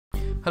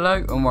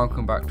Hello and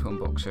welcome back to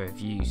Unboxes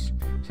Reviews.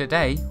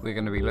 Today we're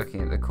going to be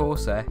looking at the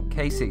Corsair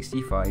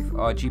K65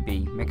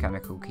 RGB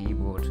mechanical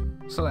keyboard.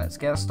 So let's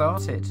get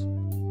started.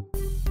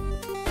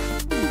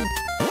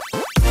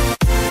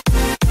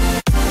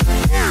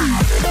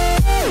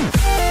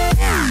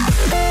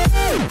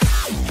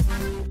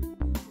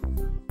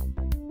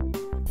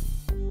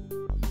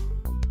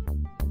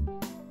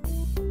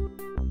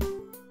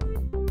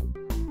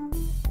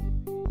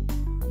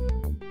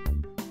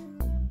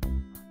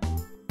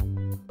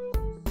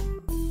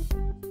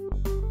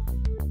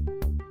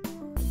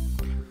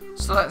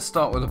 So let's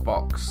start with the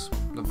box.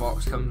 The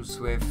box comes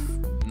with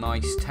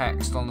nice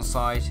text on the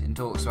side and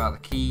talks about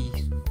the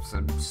keys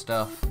and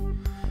stuff.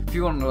 If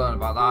you want to learn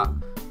about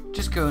that,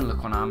 just go and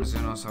look on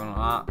Amazon or something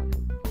like that.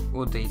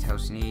 All the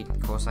details you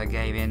need, Corsair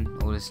gaming,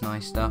 all this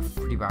nice stuff.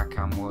 Pretty bad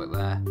camera work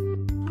there.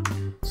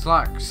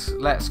 So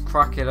let's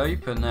crack it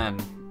open then.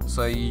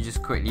 So you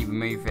just quickly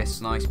remove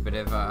this nice bit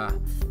of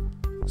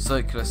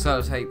circular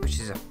sellotape, which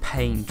is a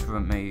pain to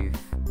remove.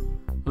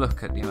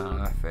 Look at the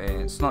amount of effort.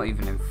 It's not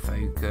even in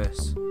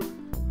focus.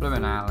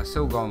 Blooming hell, it's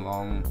all gone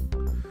wrong.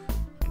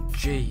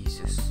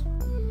 Jesus.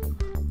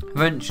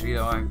 Eventually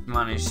though, I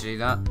managed to do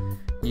that.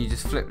 You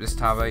just flip this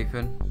tab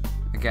open.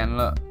 Again,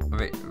 look, I've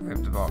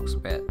ripped the box a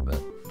bit,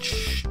 but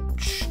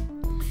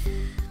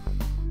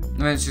and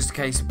then it's just a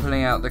case of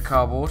pulling out the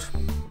cardboard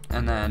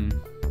and then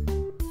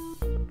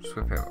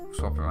swap it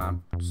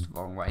around just the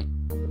wrong way.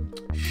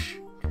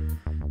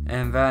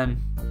 And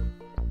then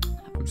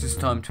it's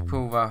just time to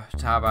pull the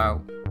tab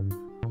out.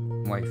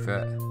 Wait for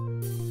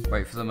it.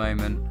 Wait for the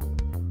moment.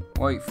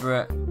 Wait for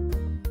it.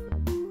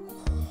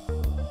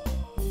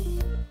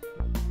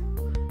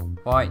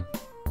 Right,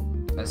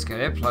 let's get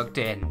it plugged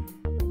in.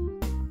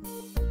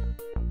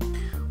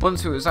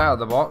 Once it was out of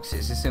the box,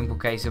 it's a simple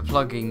case of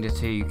plugging the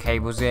two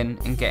cables in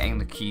and getting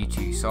the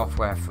Q2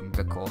 software from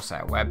the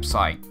Corsair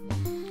website.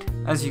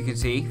 As you can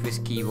see, this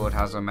keyboard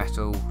has a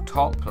metal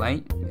top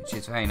plate, which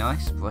is very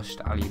nice,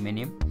 brushed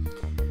aluminium.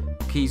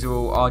 Keys are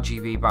all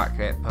RGB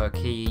backlit per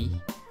key.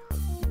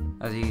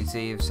 As you can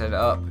see, I've set it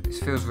up. It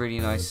feels really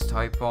nice to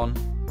type on.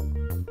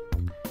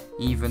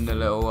 Even the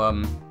little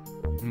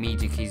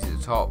media keys at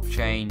the top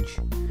change.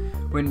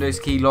 Windows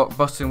key lock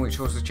button, which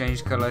also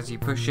changes colour as you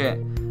push it.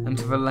 And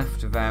to the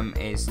left of them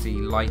is the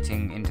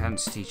lighting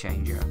intensity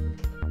changer,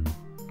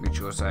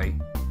 which also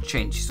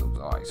changes all the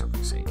lights.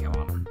 Obviously, come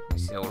on,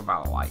 it's all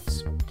about the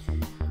lights.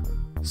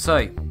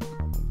 So,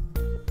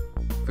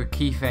 the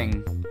key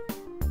thing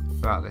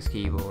about this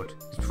keyboard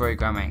is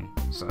programming.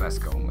 So let's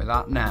go on with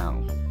that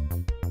now.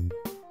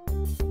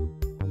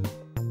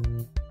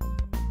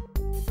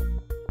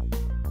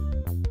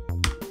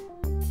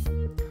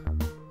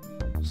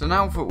 So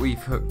now that we've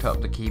hooked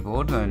up the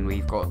keyboard and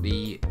we've got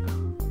the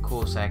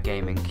Corsair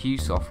Gaming Q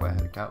software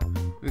hooked up,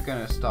 we're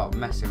going to start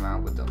messing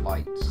around with the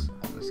lights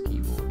on this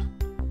keyboard.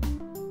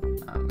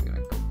 And we're going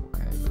to go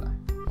over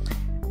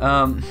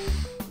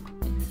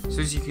there.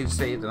 So as you can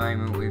see at the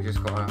moment, we've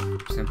just got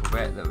a simple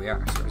bit that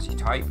reacts as you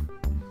type.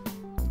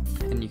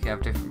 And you can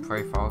have different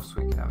profiles,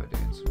 so we can have it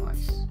doing some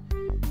nice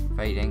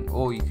fading,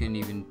 or you can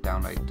even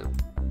download them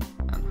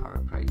and have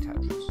it play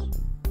Tetris,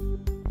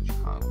 which you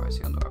can't quite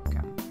see on the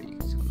webcam, but you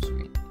can see on the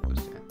screen.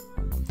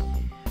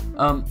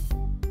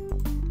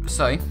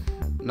 So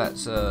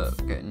let's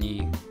get a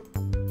new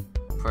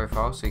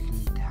profile, so you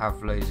can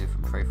have loads of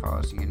different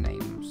profiles, you can name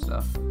them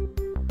stuff.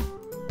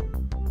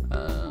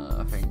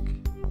 I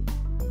think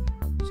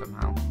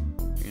somehow,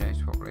 who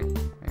knows, probably,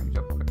 maybe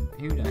double click,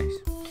 who knows.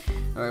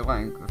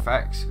 Lighting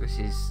effects, this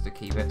is the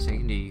key bit, so you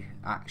can do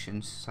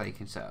actions, so you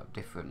can set up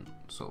different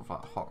sort of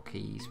like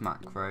hotkeys,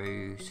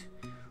 macros,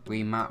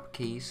 remap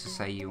keys, so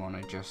say you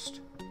want to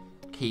just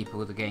keep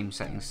all the game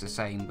settings the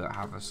same but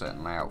have a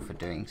certain layout for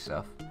doing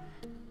stuff,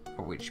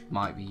 which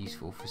might be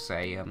useful for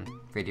say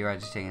video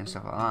editing and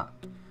stuff like that,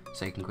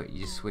 so you can quickly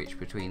just switch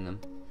between them.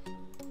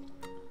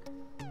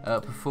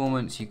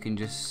 Performance, you can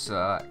just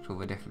select all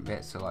the different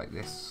bits, so like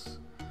this,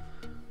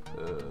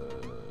 where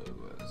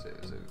is it?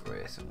 It's over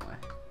here somewhere.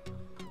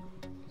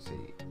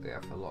 See, they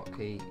have a lock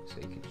key, so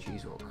you can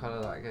choose what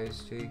colour that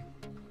goes to.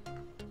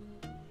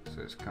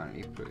 So it's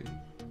currently blue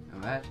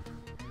and red,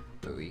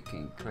 but we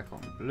can click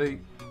on blue,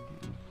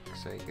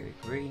 say go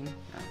green,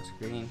 and it's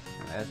green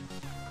and red,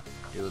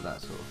 do all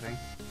that sort of thing.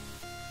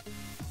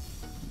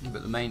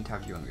 But the main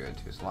tab you want to go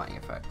into is lighting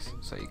effects,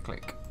 so you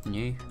click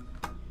new,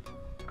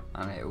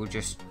 and it will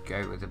just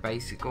go with the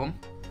basic one.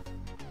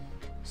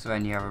 So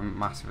then you have a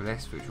massive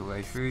list which will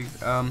go through.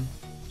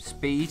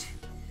 Speed,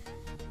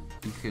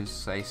 you can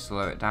say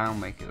slow it down,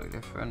 make it look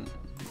different,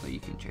 or you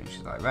can change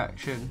the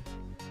direction,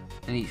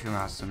 and each one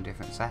has some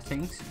different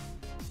settings.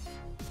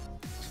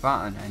 It's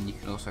that, and you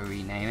can also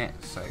rename it,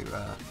 so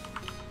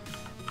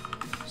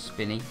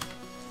spinny,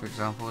 for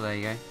example, there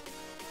you go,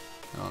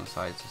 and on the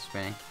sides are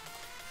spinning.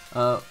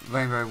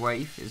 Rainbow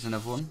wave is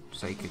another one,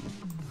 so you can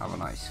have a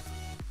nice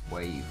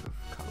wave of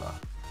colour,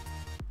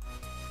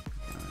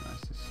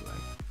 nice and slow,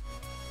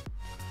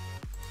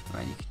 and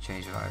then you can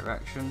change the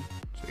direction,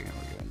 so you're going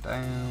to be going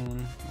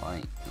down,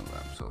 light, all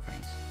that sort of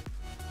things.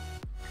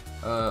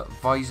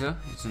 Visor,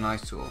 it's a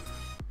nice sort of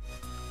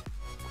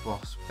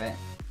cross bit.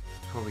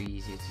 It's probably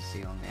easier to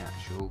see on the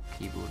actual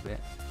keyboard bit.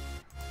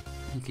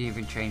 You can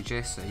even change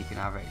this so you can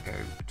have it go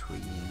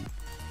between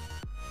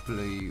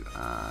blue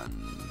and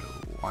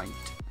white.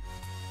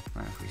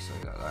 And if we slow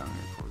that down,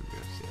 you'll probably be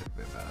able to see it a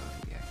bit better.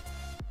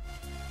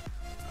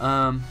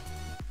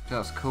 So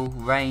that's cool.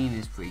 Rain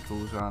is pretty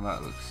cool as well.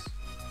 That looks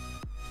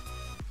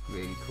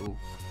really cool.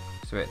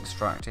 It's a bit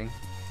distracting,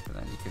 but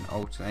then you can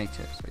alternate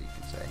it, so you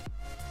can say,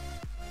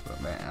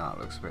 but that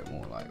looks a bit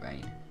more like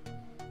rain.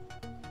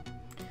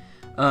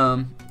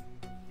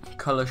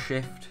 Color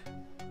shift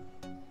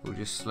will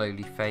just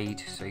slowly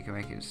fade, so you can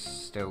make it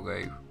still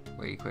go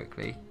really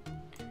quickly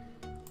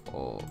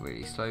or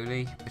really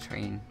slowly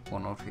between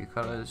one or two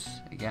colors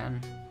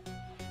again.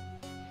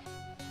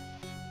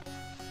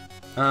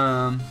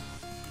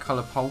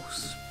 Color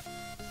pulse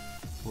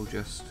will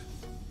just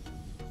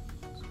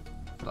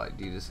like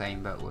do the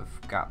same but with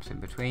gaps in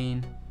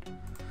between.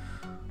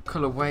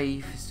 Color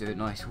wave is do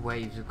nice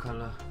waves of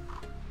color.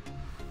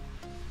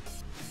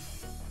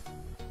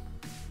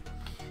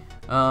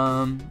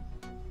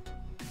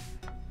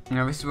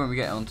 Now this is when we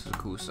get onto the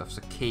cool stuff.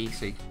 So key,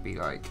 so you can be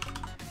like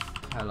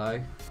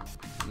hello.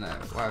 No,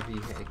 wherever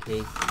you hit a key,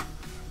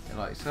 it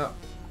lights up.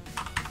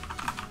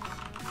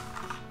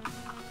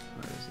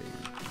 Where is it?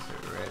 So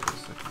red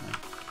is looking at.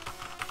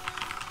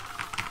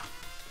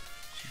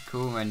 Which is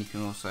cool. And you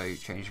can also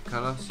change the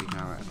colour, so you can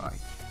have it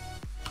like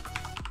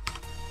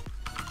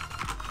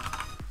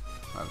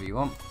whatever you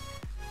want.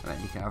 And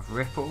then you can have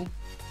ripple.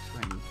 So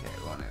when you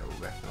hit one, it will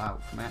ripple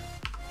out from it.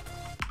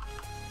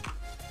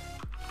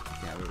 You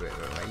can have a bit of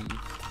a wave.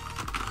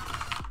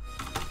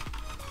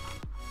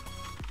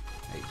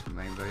 Some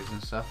rainbows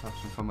and stuff, have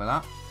some fun with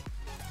that.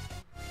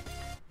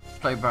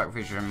 Playback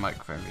vision and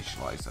microphone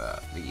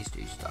visualizer, these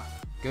do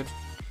stuff. Good.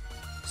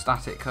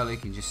 Static colour, you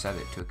can just set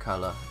it to a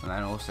colour, and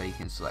then also you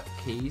can select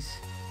keys.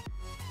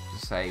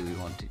 To say we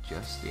wanted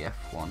just the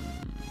F1,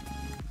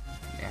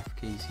 the F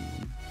keys,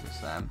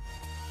 just them,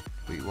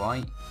 be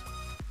white.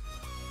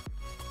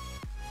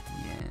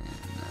 Yeah,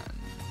 and then,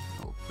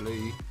 or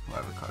blue,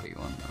 whatever colour you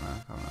want. I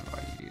can't remember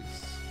what you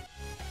use.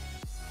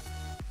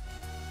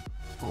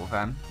 For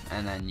them,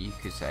 and then you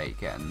could say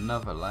get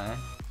another layer,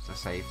 so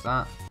save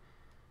that,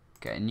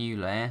 get a new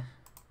layer,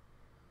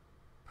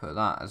 put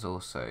that as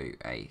also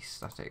a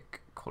static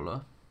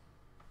colour,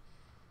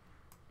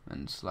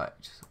 and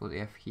select all the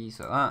F keys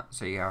like that,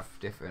 so you have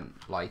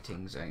different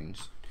lighting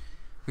zones,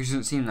 which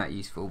doesn't seem that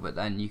useful, but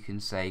then you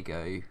can say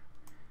go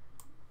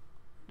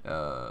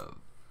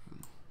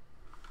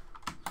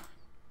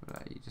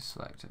you just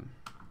select them,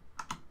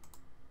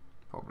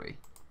 probably.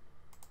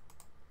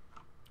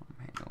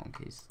 The one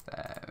keys,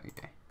 there we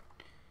go.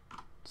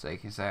 So you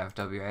can say I have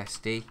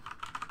WSD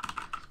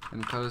in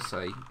the colours, so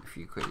if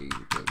you quickly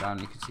go down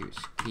you can see which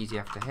keys you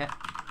have to hit.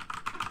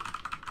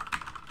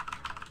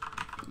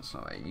 It's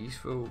not very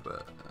useful,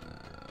 but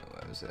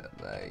where is it?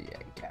 There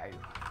you go.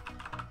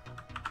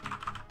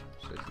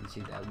 So you can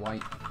see they're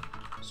white.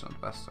 It's not the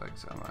best, so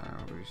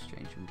I'll just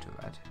change them to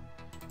red.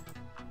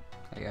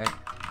 There you go.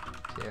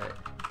 See it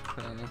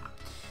clearly.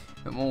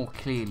 But more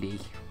clearly,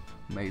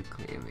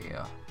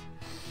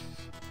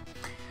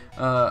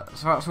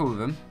 so that's all of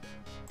them.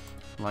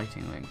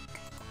 Lighting link.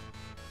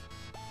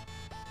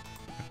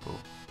 Ripple.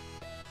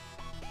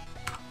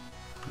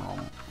 I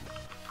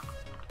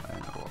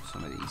don't know what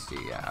some of these do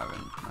yet, I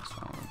haven't messed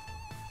around with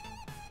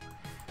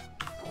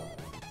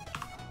them.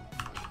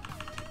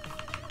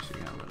 So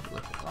we're going to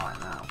look at that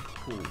now.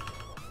 Cool.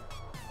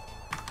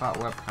 That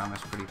webcam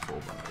is pretty cool,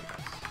 by the way,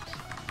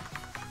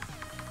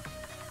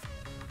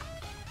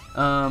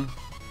 guys.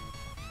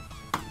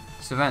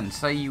 So then,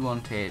 say you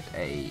wanted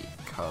a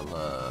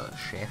colour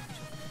shift,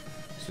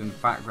 so in the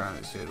background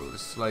it's doing all the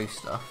slow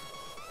stuff,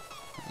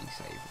 and you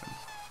save them.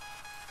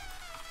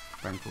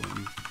 Rental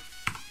them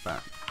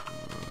back.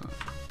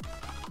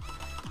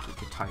 We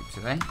could type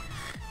today.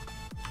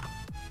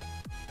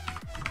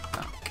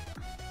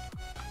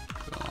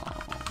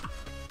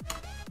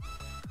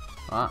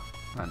 That,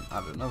 then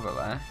add another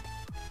layer,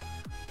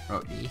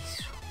 like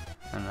this,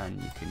 and then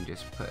you can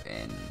just put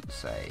in,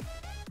 say,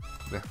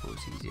 ripples,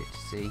 easier to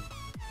see.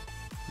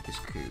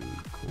 Just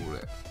call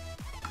it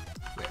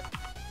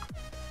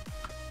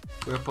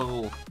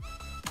ripple.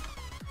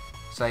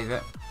 Save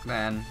it.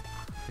 Then,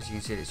 as you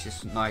can see, it's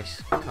just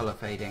nice colour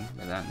fading.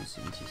 But then, as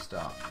soon as you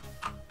start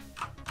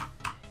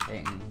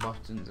hitting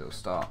buttons, it'll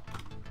start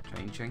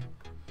changing.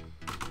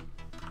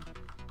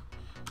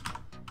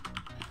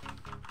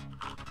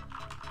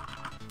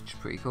 Which is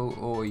pretty cool.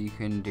 Or you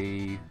can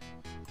do,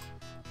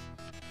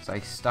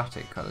 say,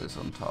 static colours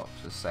on top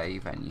to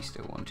save, and you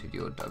still wanted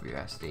your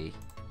WSD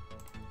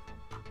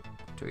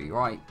to be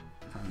white,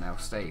 and they'll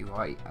stay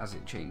white as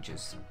it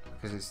changes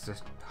because it's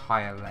just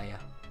higher layer,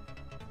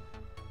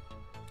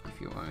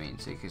 if you know what I mean.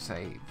 So you could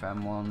say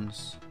them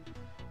ones,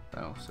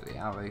 then also the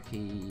arrow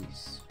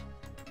keys,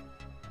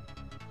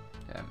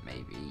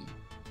 maybe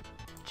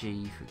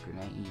G for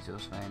grenades or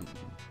something,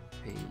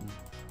 P,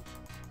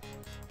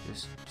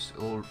 just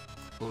all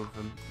of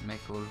them,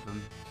 make all of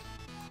them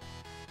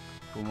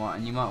simple one,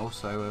 and you might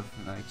also have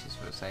noticed,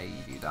 but say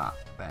you do that,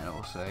 then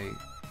also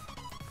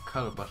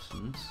colour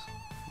buttons,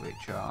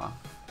 which are,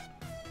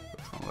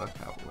 we'll try and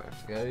work out where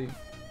to go.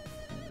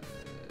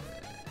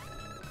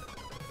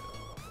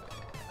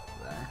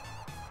 There.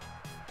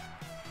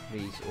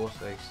 These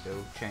also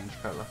still change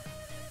colour.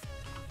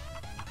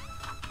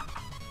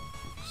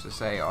 So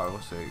say I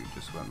also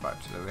just went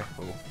back to the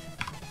ripple,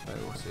 so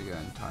also go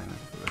and time it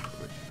for ripple,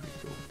 which is pretty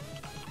cool.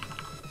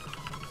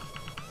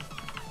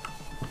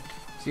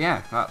 So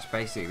yeah, that's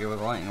basically all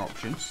the lighting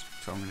options.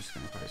 So I'm just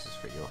going to close this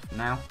video off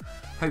now.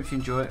 Hope you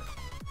enjoy it.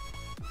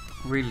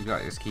 Really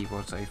like this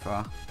keyboard so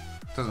far.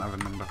 Doesn't have a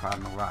number pad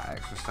and all that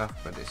extra stuff,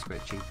 but it's a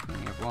bit cheaper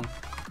than the other one.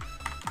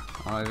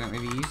 I don't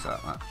really use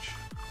that much.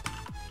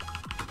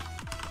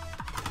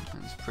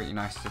 And it's pretty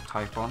nice to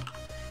type on.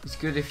 It's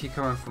good if you're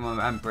coming from a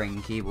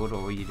membrane keyboard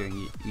or you're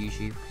doing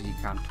YouTube, because you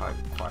can type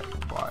quite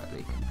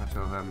quietly compared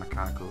to other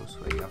mechanicals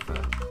where you have to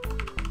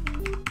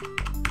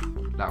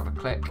louder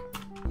click.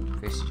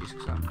 This is just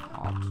because I'm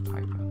hard to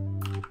type it.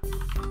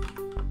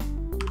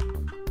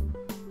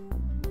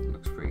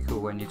 Looks pretty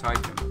cool when you're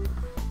typing.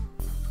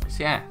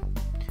 So yeah,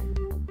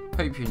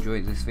 hope you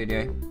enjoyed this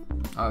video.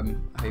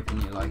 I'm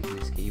hoping you're liking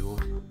this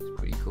keyboard. It's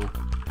pretty cool.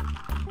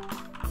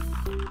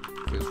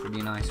 Feels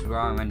really nice as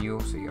well, and then you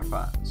also get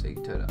that, so you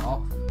can turn it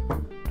off.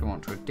 Don't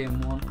want to a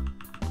dim one.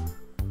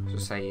 So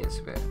say it's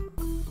a bit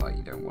like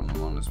you don't want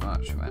them on as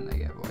much, and then they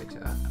get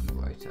brighter and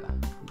brighter.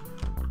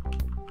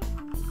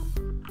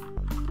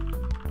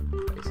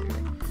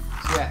 Basically.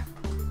 So yeah,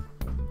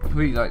 I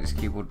really like this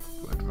keyboard.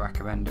 Would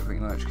recommend it very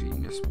much because you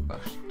can just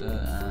bust it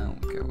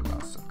out, get all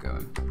that stuff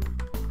going.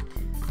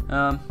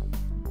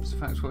 So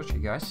thanks for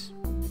watching, guys.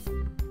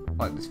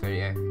 Like this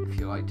video if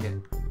you liked it.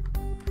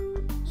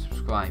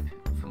 Subscribe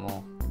for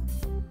more.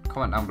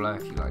 Comment down below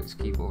if you like this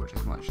keyboard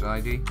as much as I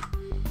do,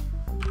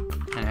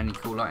 and any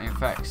cool lighting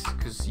effects,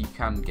 because you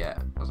can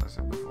get, as I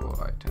said before,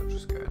 like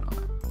Tetris going on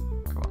it.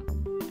 Come on.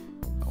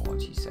 Or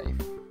once you save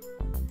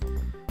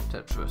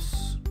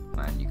Tetris,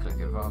 and you click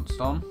advanced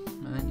on,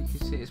 and then you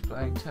can see it's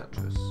playing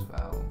Tetris.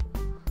 Well,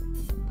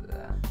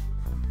 there.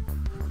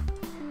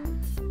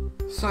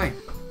 So,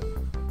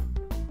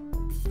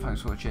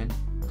 thanks for watching,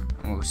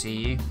 and we'll see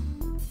you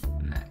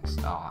next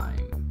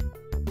time.